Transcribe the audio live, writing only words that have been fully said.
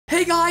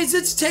Hey guys,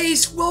 it's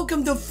Taste.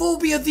 Welcome to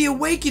Phobia the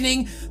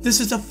Awakening.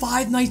 This is a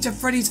Five Nights at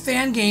Freddy's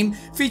fan game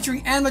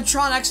featuring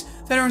animatronics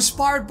that are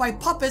inspired by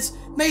puppets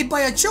made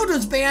by a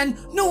children's band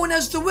known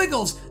as the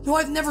Wiggles. Now,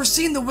 I've never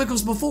seen the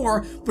Wiggles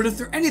before, but if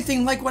they're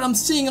anything like what I'm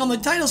seeing on the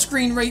title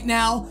screen right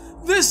now,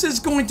 this is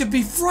going to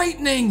be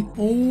frightening.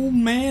 Oh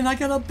man, I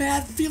got a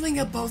bad feeling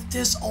about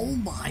this. Oh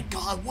my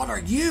god, what are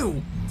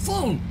you?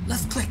 Phone,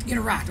 left click,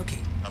 interact,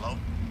 okay. Hello?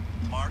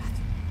 Mark,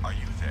 are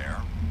you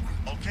there?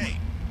 Okay.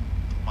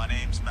 My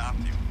name's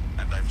Matthew,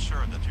 and I'm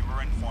sure that you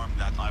were informed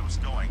that I was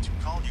going to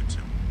call you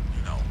to,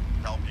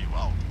 help you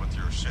out with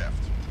your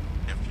shift.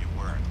 If you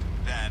weren't,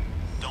 then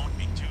don't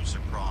be too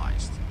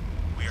surprised.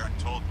 We aren't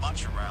told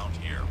much around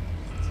here.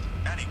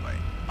 Anyway,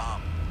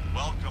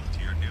 welcome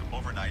to your new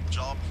overnight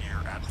job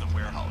here at the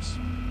warehouse.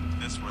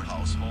 This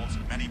warehouse holds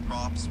many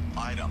props,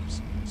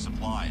 items,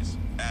 supplies,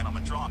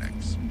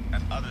 animatronics,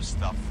 and other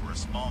stuff for a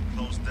small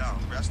closed-down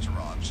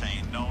restaurant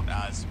chain known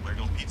as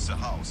Wiggle Pizza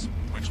House,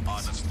 which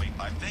honestly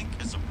I think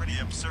is a pretty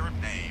absurd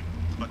name,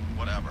 but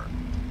whatever.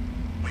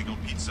 Wiggle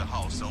Pizza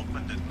House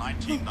opened in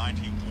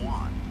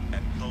 1991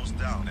 and closed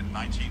down in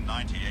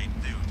 1998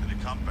 due to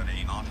the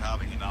company not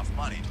having enough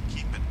money to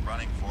keep it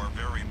running for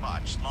very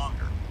much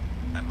longer.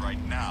 And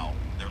right now,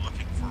 they're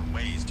looking for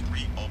ways to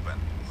reopen.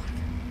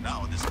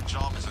 Now, this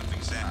job isn't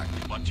exactly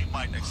what you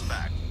might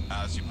expect,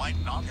 as you might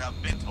not have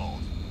been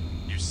told.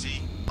 You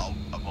see, out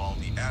of all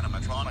the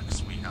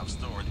animatronics we have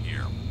stored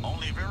here,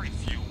 only very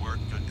few were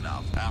good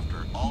enough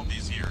after all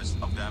these years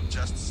of them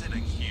just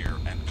sitting here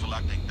and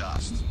collecting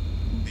dust.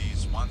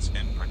 These ones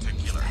in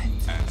particular,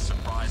 and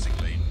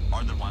surprisingly,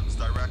 are the ones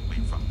directly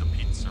from the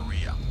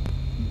pizzeria.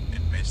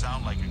 It may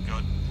sound like a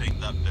good thing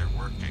that they're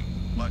working,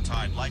 but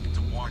I'd like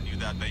to warn you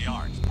that they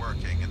aren't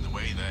working in the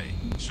way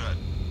they should.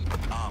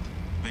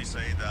 They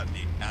say that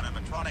the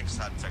animatronics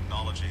had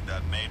technology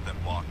that made them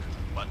walk,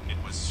 but it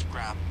was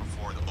scrapped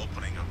before the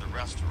opening of the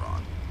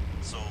restaurant.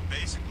 So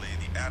basically,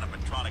 the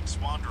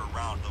animatronics wander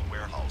around the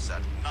warehouse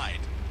at night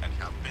and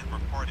have been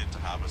reported to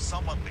have a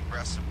somewhat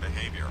aggressive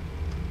behavior.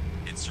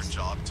 It's your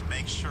job to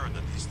make sure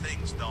that these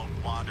things don't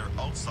wander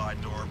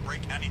outside or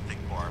break anything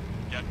or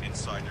get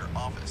inside your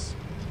office.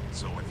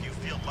 So if you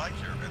feel like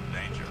you're in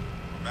danger,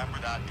 remember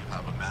that you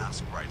have a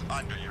mask right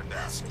under your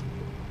desk.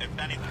 If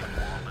anything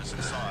wanders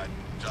inside,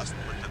 just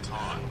put it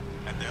on,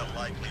 and they'll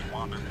likely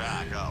wander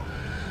back out.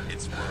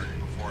 It's worked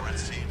before and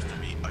seems to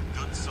be a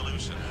good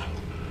solution.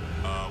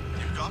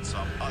 You've got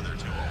some other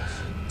tools,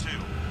 too.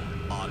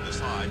 On the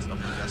sides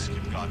of the desk,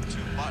 you've got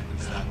two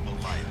buttons that will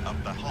light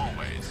up the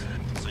hallways,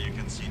 so you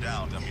can see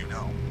down them,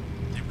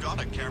 You've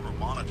got a camera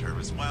monitor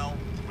as well,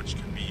 which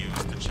can be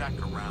used to check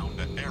around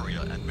the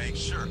area and make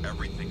sure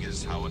everything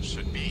is how it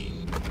should be.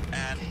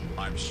 And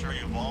I'm sure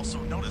you've also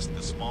noticed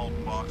the small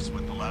box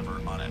with the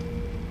lever on it.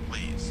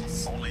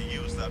 Please, only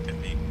use that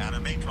if the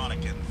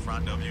animatronic in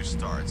front of you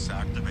starts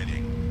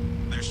activating.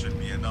 There should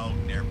be a note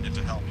near it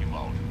to help you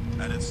out,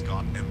 and it's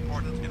got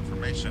important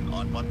information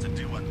on what to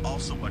do and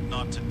also what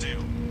not to do.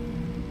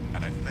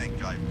 And I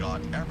think I've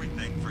got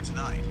everything for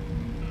tonight.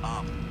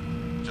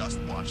 Just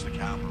watch the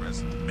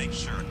cameras, make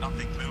sure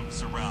nothing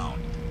moves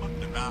around, put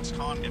the mask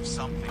on if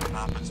something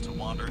happens to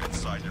wander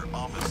inside your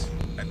office,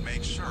 and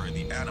make sure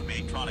the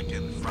animatronic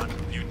in front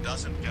of you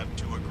doesn't get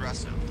too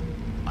aggressive.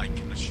 I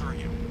can assure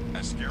you,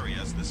 as scary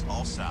as this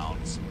all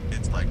sounds,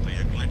 it's likely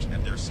a glitch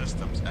in their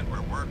systems, and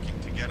we're working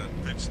to get it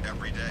fixed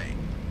every day.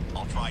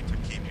 I'll try to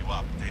keep you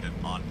updated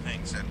on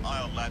things, and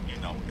I'll let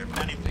you know if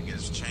anything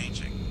is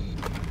changing.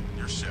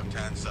 Your shift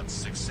ends at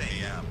 6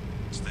 a.m.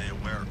 Stay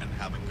aware and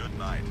have a good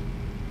night.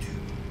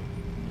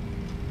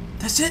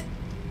 That's it?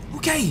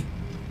 Okay.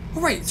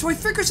 Alright, so I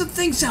figured some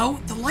things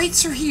out. The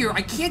lights are here.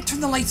 I can't turn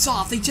the lights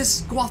off. They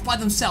just go off by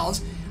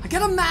themselves. I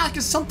got a mask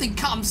if something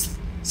comes.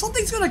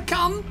 Something's gonna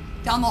come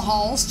down the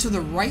halls to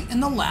the right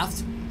and the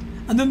left.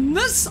 And then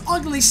this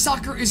ugly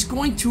sucker is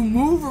going to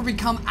move or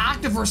become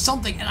active or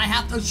something, and I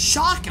have to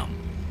shock him.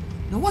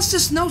 Now what's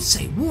this note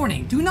say?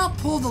 Warning, do not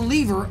pull the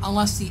lever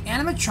unless the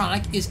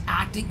animatronic is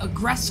acting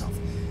aggressive.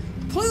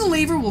 Pulling the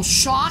lever will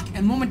shock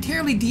and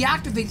momentarily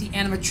deactivate the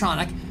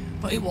animatronic,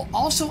 but it will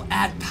also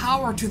add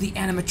power to the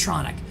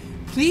animatronic.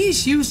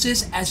 Please use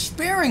this as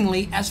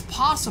sparingly as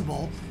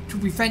possible to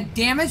prevent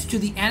damage to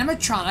the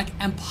animatronic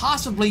and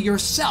possibly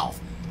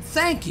yourself.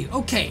 Thank you.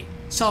 Okay,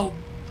 so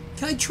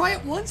can I try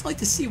it once? I'd like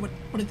to see what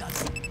it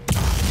does.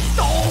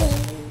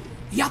 Oh!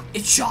 Yep,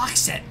 it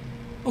shocks it.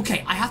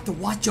 Okay, I have to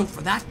watch out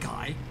for that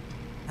guy.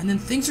 And then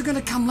things are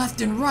gonna come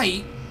left and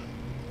right.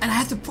 And I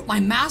have to put my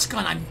mask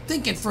on, I'm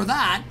thinking, for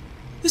that.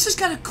 This is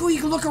kind of cool. You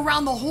can look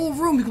around the whole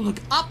room. You can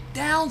look up,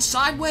 down,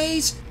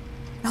 sideways.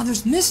 Now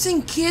there's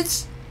missing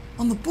kids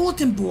on the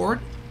bulletin board.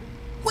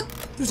 What?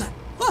 There's a...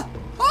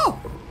 Oh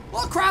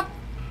crap.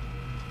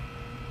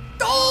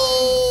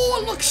 Oh,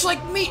 it looks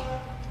like me.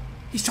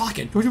 He's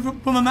talking. Do I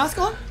put my mask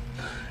on?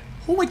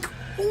 Holy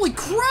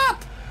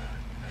crap.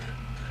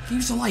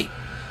 Use the light.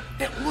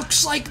 It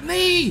looks like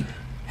me.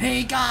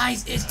 Hey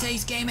guys, it's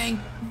Taste Gaming.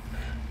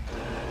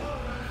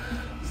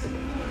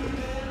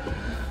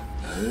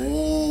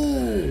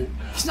 Oh,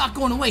 he's not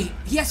going away.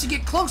 He has to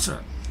get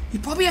closer. He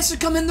probably has to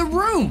come in the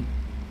room.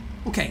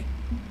 Okay.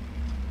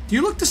 Do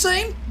you look the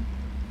same?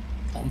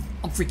 Oh,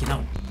 I'm freaking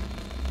out.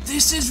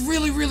 This is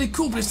really, really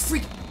cool, but it's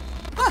freaking...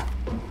 Ah!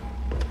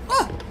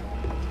 Ah!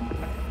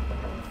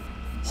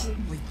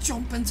 Holy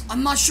jumpins'.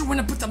 I'm not sure when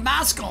to put the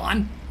mask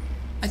on.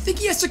 I think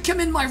he has to come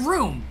in my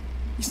room.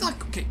 He's not...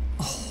 Okay.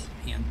 Oh,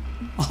 man.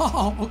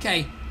 Oh,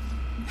 okay.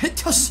 It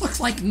does look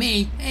like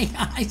me. Hey,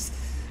 guys.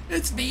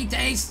 It's me,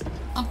 Taste.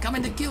 I'm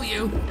coming to kill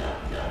you.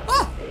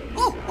 Ah!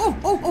 Oh, oh,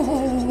 oh,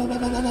 oh,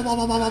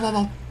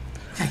 oh,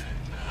 okay.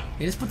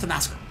 Okay, let's put the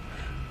mask on.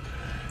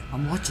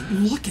 I'm watching.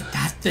 Look at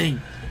that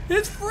thing.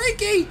 It's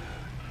freaky.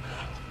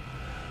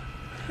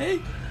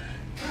 Hey.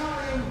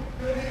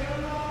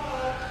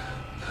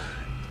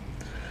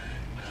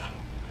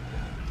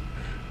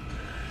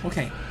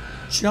 Okay.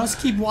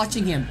 Just keep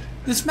watching him.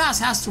 This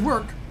mask has to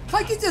work.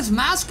 Can I get this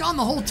mask on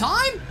the whole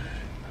time?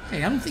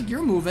 Hey, I don't think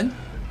you're moving.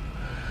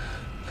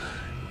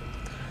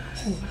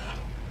 Oh.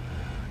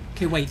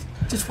 Okay, wait.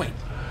 Just wait.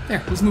 There,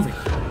 he's moving.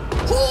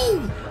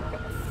 Oh!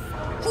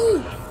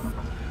 Oh!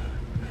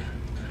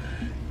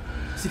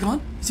 Is he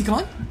gone? Is he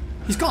gone?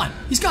 He's gone.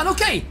 He's gone.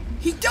 Okay.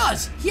 He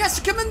does. He has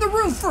to come in the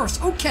room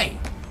first. Okay.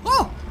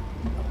 Oh!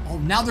 Oh,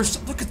 now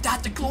there's... Look at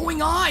that. The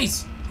glowing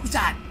eyes. Who's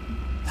that?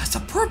 That's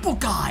a purple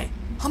guy.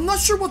 I'm not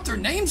sure what their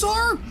names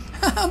are,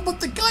 but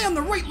the guy on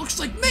the right looks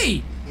like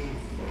me.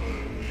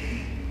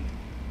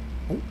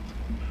 Oh.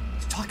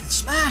 He's talking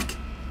smack.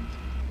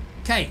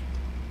 Okay.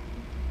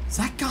 Does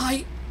that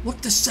guy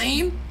look the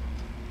same?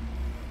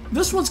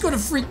 This one's gonna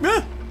freak me.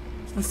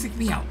 It's gonna freak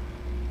me out.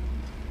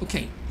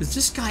 Okay, does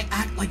this guy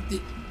act like the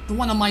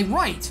one on my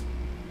right?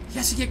 He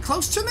has to get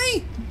close to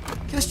me?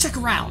 Okay, let's check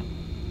around.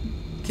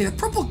 Okay, the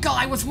purple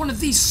guy was one of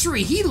these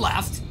three. He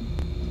left.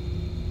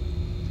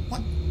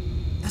 What?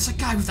 That's a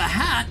guy with a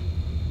hat.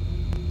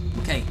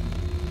 Okay.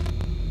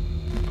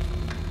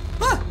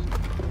 Ah!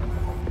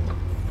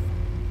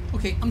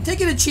 Okay, I'm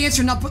taking a chance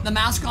for not putting the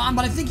mask on,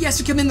 but I think he has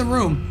to come in the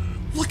room.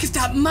 Look at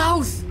that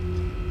mouth!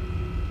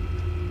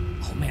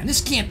 Oh man, this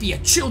can't be a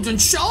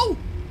children's show!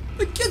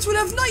 The kids would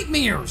have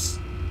nightmares!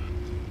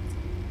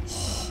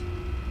 Oh,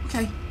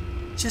 okay,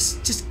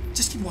 just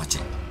keep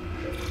watching.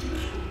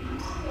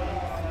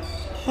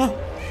 Huh.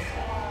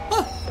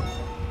 Huh.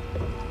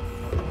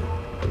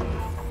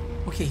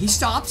 Okay, he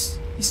stops.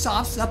 He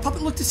stops. Does that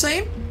puppet look the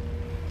same?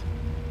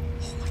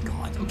 Oh my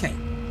god, okay.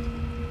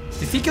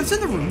 If he comes in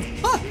the room...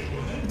 Ah!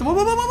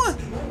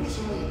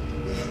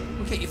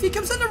 Okay, if he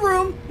comes in the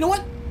room, you know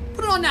what?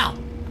 Put it on now.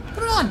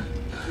 Put it on.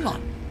 Put it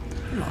on.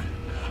 Put it on.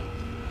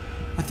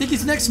 I think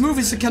his next move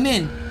is to come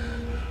in.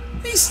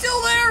 He's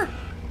still there.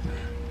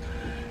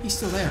 He's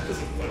still there.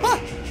 Ah!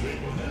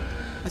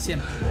 That's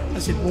him.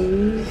 That's him.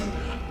 Oh,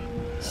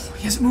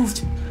 he hasn't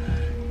moved.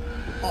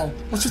 Oh,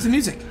 what's with the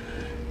music?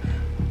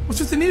 What's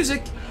with the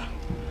music?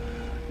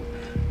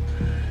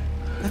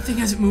 That thing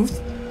hasn't moved.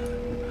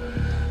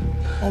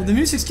 Oh, the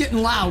music's getting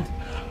loud.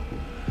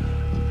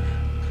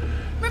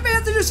 Maybe I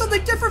have to do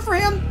something different for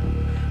him.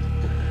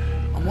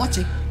 I'm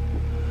watching.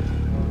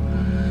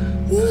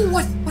 Ooh,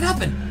 what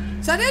happened?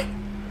 Is that it?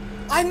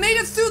 I made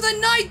it through the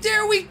night.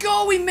 There we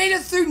go. We made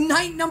it through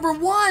night number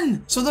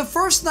 1. So the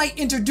first night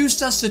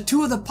introduced us to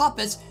 2 of the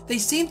puppets. They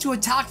seem to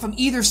attack from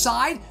either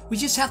side. We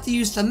just have to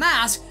use the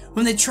mask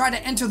when they try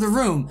to enter the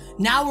room.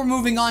 Now we're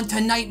moving on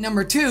to night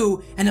number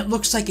 2, and it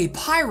looks like a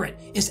pirate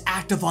is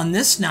active on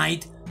this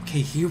night.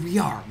 Okay, here we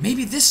are.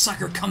 Maybe this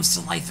sucker comes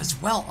to life as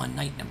well on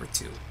night number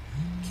 2.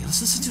 Okay,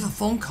 let's listen to the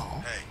phone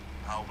call. Hey,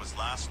 how was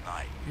last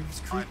night? It was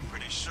creepy. I'm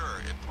pretty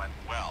sure it went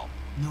well.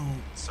 No.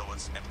 So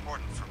it's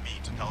important for me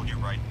to tell you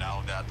right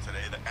now that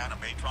today the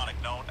animatronic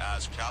known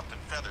as Captain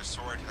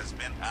Feathersword has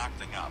been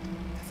acting up.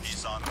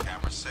 He's on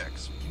camera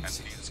 6, and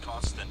needs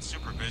constant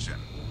supervision.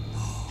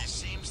 He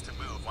seems to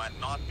move when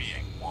not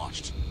being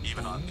watched,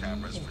 even on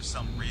cameras for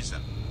some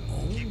reason.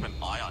 Keep an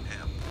eye on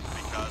him,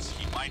 because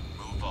he might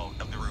move out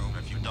of the room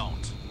if you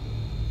don't.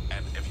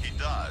 And if he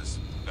does,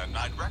 then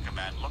I'd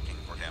recommend looking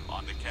for him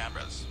on the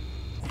cameras.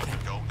 He can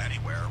go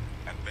anywhere,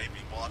 and maybe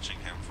watching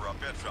him for a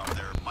bit from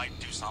there might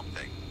do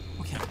something.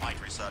 Okay. It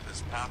might reset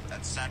his path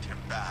and send him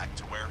back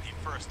to where he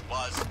first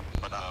was,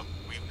 but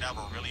we've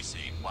never really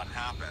seen what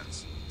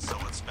happens, so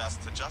it's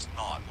best to just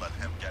not let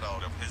him get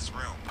out of his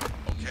room,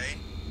 okay?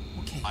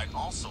 Okay. I'd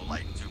also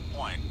like to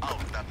point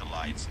out that the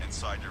lights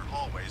inside your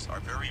hallways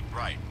are very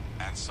bright,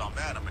 and some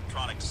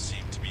animatronics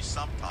seem to be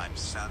sometimes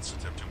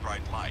sensitive to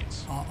bright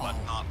lights, but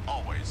not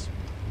always.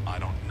 I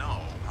don't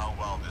know how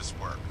well this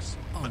works,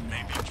 but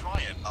maybe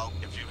try it out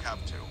if you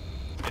have to.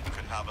 It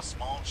could have a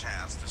small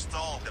chance to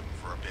stall him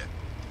for a bit.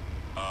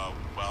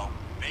 Well,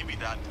 maybe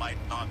that might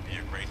not be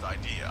a great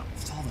idea.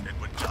 It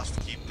would just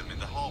keep them in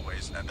the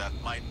hallways, and that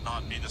might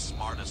not be the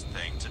smartest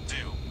thing to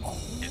do.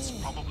 It's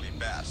probably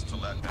best to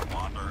let them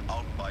wander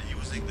out by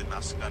using the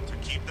mask gun to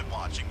keep them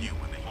watching you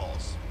in the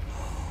halls.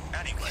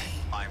 Anyway,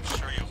 I'm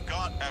sure you've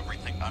got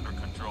everything under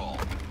control.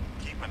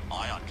 Keep an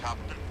eye on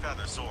Captain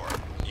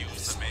Feathersword.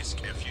 Use the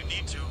mask if you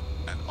need to,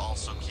 and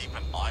also keep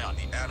an eye on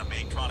the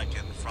animatronic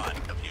in front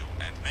of you,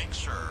 and make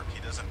sure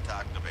he doesn't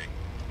activate.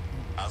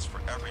 As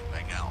for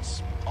everything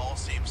else, all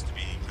seems to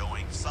be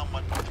going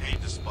somewhat okay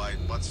despite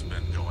what's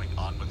been going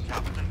on with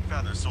Captain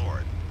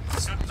Feathersword.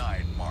 Good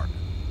night, Mark.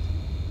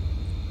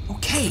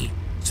 Okay,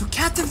 so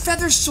Captain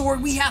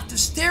Feathersword we have to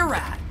stare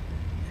at.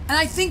 And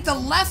I think the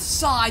left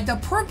side, the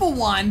purple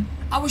one,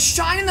 I was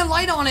shining the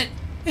light on it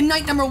in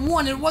night number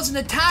 1 and it wasn't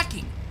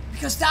attacking.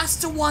 Because that's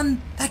the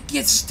one that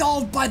gets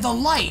stalled by the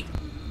light.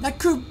 That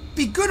could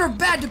be good or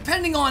bad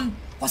depending on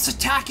what's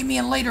attacking me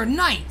in later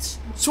nights.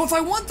 So if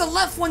I want the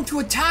left one to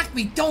attack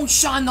me, don't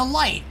shine the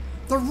light.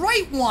 The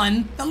right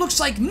one, that looks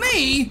like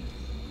me,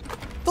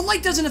 the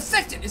light doesn't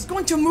affect it. It's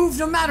going to move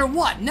no matter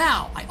what.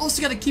 Now, I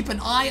also gotta keep an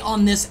eye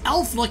on this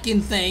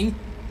elf-looking thing.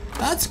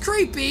 That's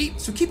creepy.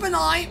 So keep an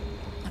eye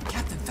on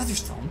Captain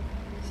Featherstone.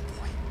 Oh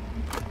boy.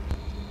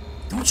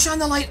 Don't shine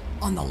the light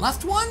on the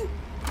left one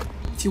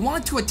if you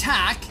want it to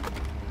attack,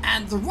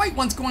 and the right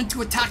one's going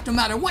to attack no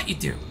matter what you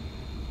do.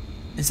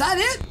 Is that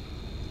it?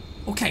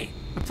 Okay,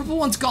 the purple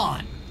one's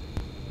gone.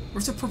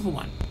 Where's the purple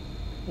one?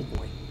 Oh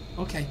boy.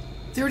 Okay,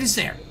 there it is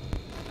there.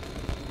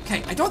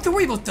 Okay, I don't have to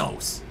worry about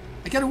those.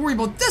 I gotta worry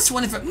about this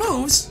one if it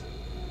moves.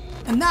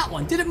 And that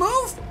one. Did it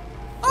move?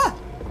 Ah!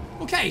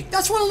 Okay,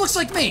 that's what it looks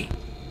like me.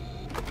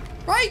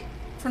 Right?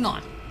 Turn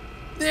on.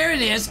 There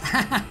it is.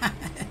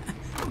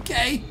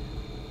 Okay.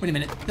 Wait a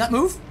minute. Did that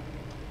move?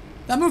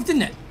 That moved,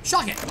 didn't it?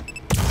 Shock it.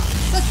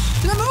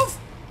 Did that move?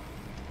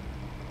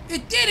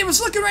 It did. It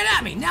was looking right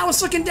at me. Now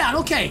it's looking down.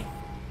 Okay.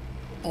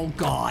 Oh,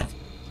 God.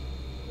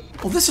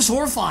 Oh, this is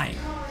horrifying.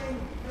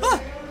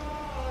 Ah.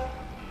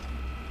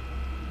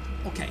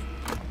 Okay.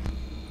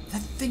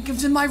 That thing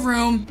comes in my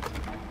room.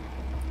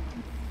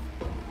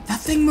 That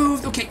thing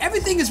moved. Okay,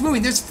 everything is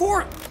moving. There's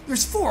four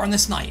on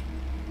this night.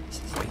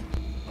 Oh, boy.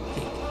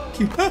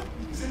 Okay.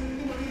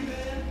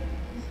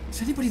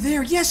 Is anybody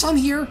there? Yes, I'm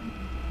here.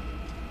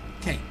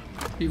 Okay.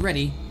 Be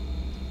ready.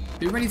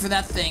 Be ready for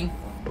that thing.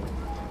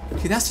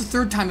 Okay, that's the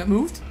 3rd time it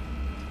moved.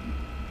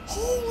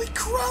 Holy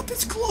crap,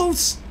 it's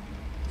close.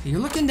 Okay, you're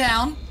looking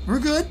down. We're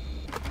good.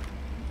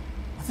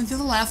 Nothing to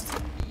the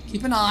left.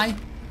 Keep an eye.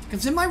 It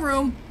comes in my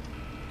room.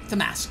 Get the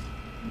mask.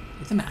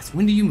 Get the mask.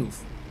 When do you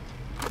move?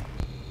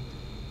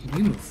 When do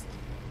you move?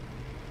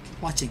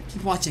 Keep watching.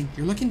 Keep watching.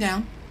 You're looking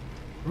down.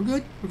 We're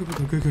good. We're good. We're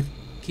good. Good. Good.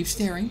 Keep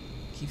staring.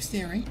 Keep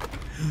staring.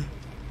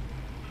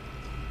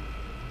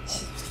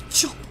 Holy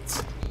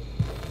jumpers.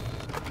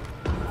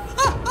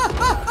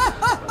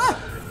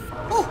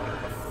 Oh.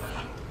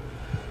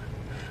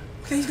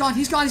 Okay, he's gone.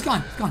 He's gone. He's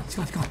gone. He's gone. He's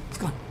gone. He's gone. He's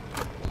gone.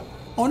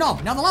 Oh no,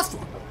 now the left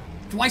one.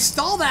 Do I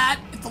stall that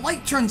if the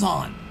light turns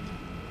on?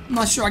 I'm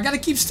not sure. I gotta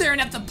keep staring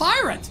at the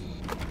pirate.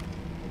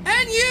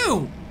 And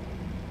you.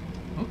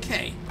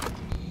 Okay.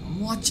 I'm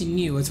watching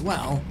you as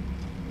well.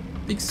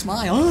 Big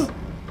smile.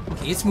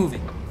 Okay, it's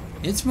moving.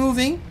 It's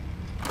moving.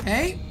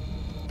 Okay.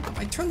 If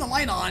I turn the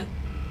light on,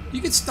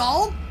 you get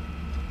stalled?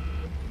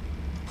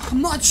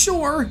 I'm not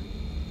sure.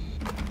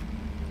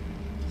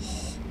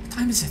 What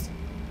time is it?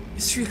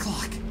 It's 3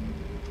 o'clock.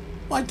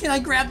 Why can't I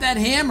grab that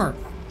hammer?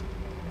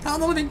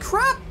 Pound the living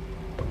crap!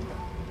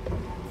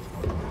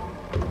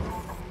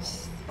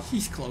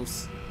 He's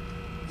close.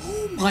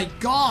 Oh my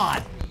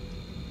god!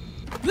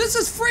 This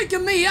is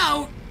freaking me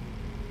out!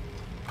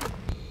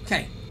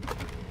 Okay.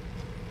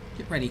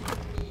 Get ready.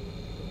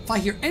 If I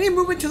hear any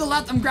movement to the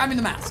left, I'm grabbing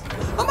the mask.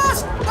 A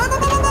mask!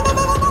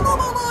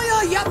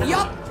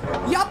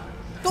 Yup.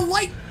 The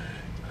light.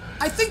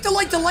 I think the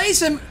light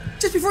delays him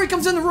just before he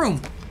comes in the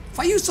room. If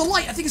I use the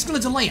light, I think it's going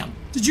to delay him.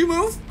 Did you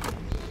move?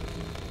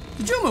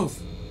 Did you move?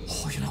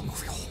 Oh, you're not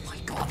moving. Oh my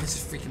god, this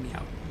is freaking me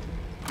out.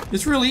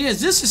 This really is.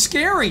 This is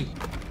scary.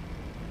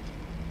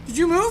 Did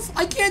you move?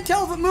 I can't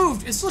tell if it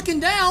moved. It's looking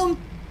down.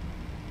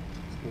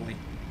 Boy.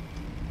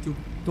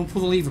 Don't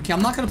pull the lever. Okay,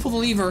 I'm not going to pull the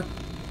lever.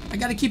 I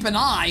got to keep an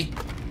eye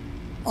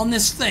on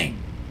this thing.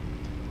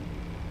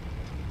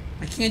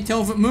 I can't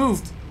tell if it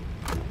moved.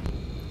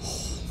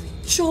 Holy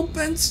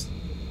jumpins.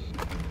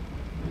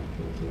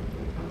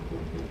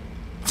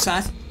 What's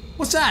that?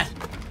 What's that?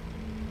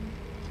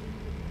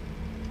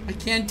 I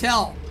can't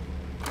tell.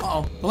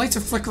 Uh-oh. The lights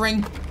are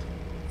flickering.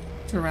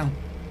 Turn around.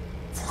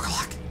 4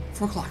 o'clock.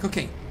 4 o'clock.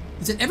 Okay.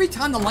 Is it every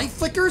time the light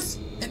flickers,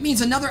 it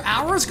means another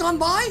hour has gone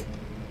by?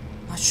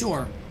 Not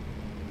sure.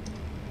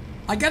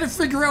 I gotta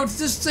figure out if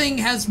this thing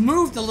has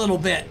moved a little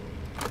bit.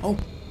 Oh.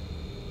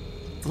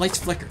 The light's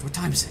flickered. What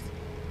time is it?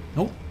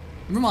 Nope.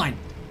 Never mind.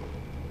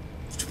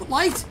 Stupid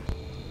light.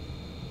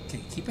 Okay,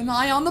 keep an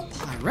eye on the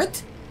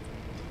pirate.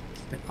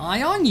 Keep an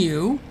eye on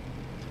you.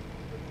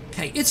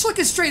 Okay, it's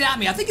looking straight at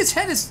me. I think his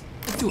head is...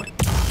 Let's do it.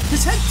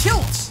 His head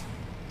tilts.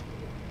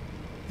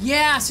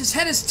 Yes, his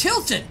head is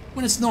tilted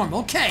when it's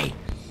normal. Okay.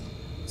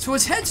 So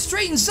his head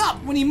straightens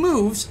up when he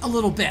moves a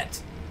little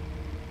bit.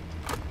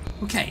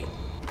 Okay.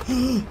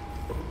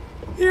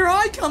 Here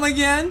I come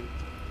again.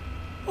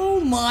 Oh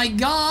my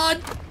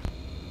god.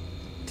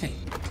 Okay,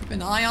 keep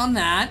an eye on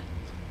that.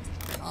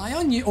 Keep an eye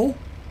on you. Oh,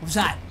 what was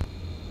that?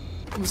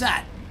 What was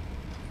that?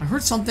 I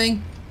heard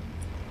something.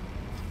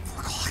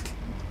 4 o'clock.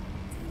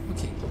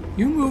 Okay,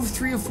 you move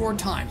 3 or 4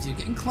 times. You're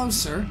getting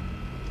closer.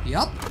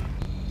 Yup.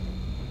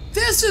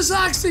 This is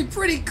actually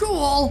pretty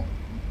cool.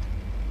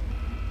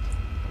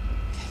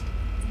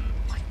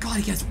 God,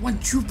 he has one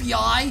droopy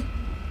eye.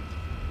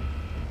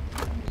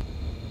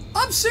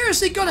 I'm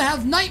seriously gonna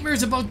have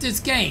nightmares about this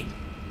game.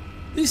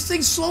 These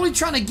things slowly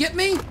trying to get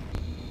me.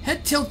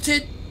 Head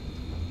tilted.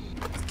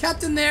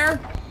 Captain there.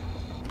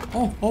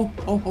 Oh, oh,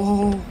 oh,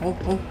 oh, oh,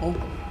 oh, oh.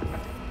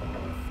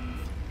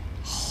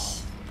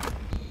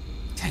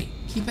 Okay,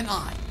 keep an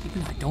eye. Keep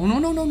an eye. No, no,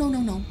 no, no, no,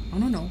 no, no. No,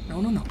 no, no, no,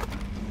 no, no.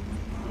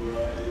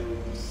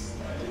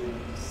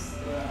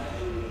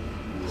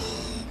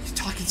 He's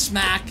talking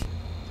smack.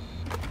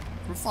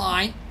 We're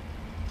fine.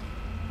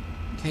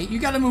 Okay, you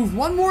gotta move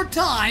one more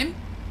time.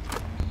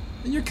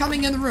 Then you're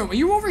coming in the room. Are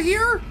you over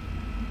here?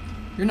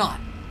 You're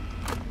not.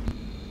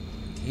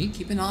 Okay,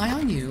 keep an eye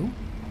on you.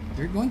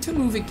 You're going to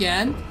move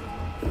again.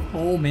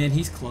 Oh man,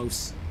 he's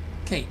close.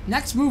 Okay,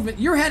 next movement.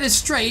 Your head is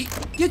straight.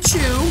 Get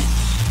you.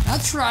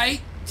 That's right.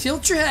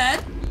 Tilt your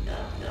head.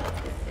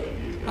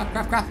 Crap,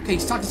 crap, crap. Okay,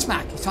 he's talking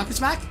smack. He's talking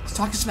smack. He's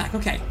talking smack.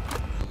 Okay.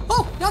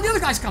 Oh, now the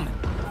other guy's coming.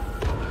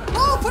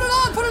 Oh, put it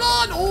on, put it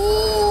on.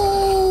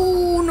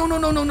 Oh, no, no,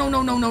 no, no, no,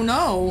 no, no, no,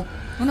 no.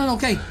 No, no, no,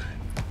 okay.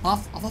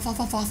 Off, off, off, off,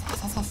 off,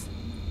 off, off, off.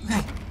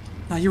 Okay.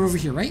 Now you're over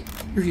here, right?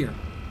 You're here.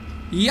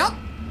 Yep.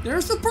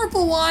 There's the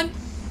purple one.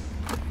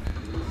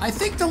 I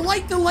think the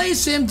light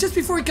delays him just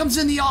before he comes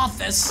in the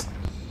office.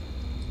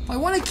 If I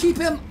want to keep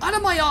him out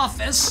of my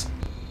office,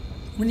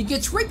 when he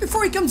gets right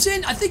before he comes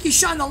in, I think you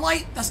shine the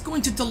light. That's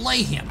going to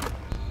delay him.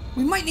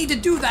 We might need to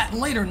do that in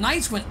later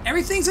nights when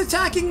everything's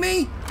attacking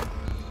me.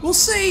 We'll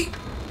see.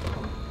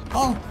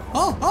 Oh,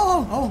 oh,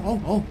 oh, oh,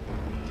 oh, oh.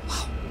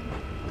 Wow.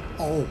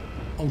 Oh,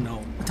 oh no.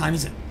 What time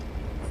is it?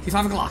 Okay,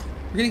 5 o'clock.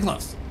 We're getting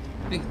close.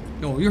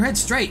 No, your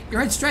head's straight. Your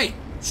head's straight.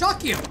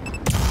 Shock you.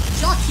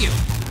 Shock you.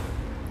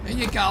 There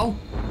you go.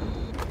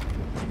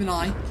 Keep an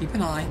eye. Keep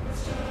an eye.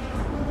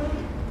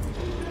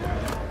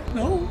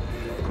 No.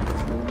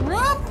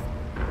 Up.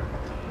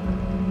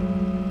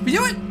 We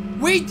do it.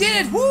 We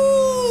did it!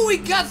 Woo! We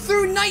got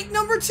through night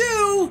number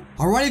 2!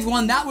 Alright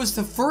everyone, that was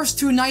the first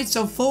 2 nights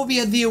of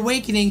Phobia the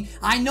Awakening.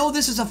 I know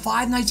this is a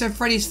Five Nights at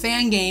Freddy's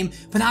fan game,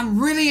 but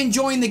I'm really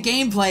enjoying the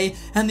gameplay,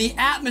 and the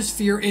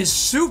atmosphere is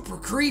super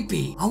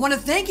creepy. I want to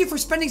thank you for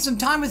spending some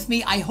time with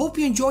me. I hope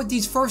you enjoyed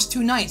these first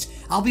 2 nights.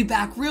 I'll be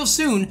back real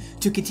soon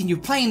to continue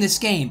playing this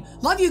game.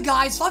 Love you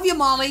guys, love you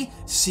Molly.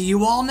 See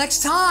you all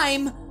next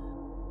time.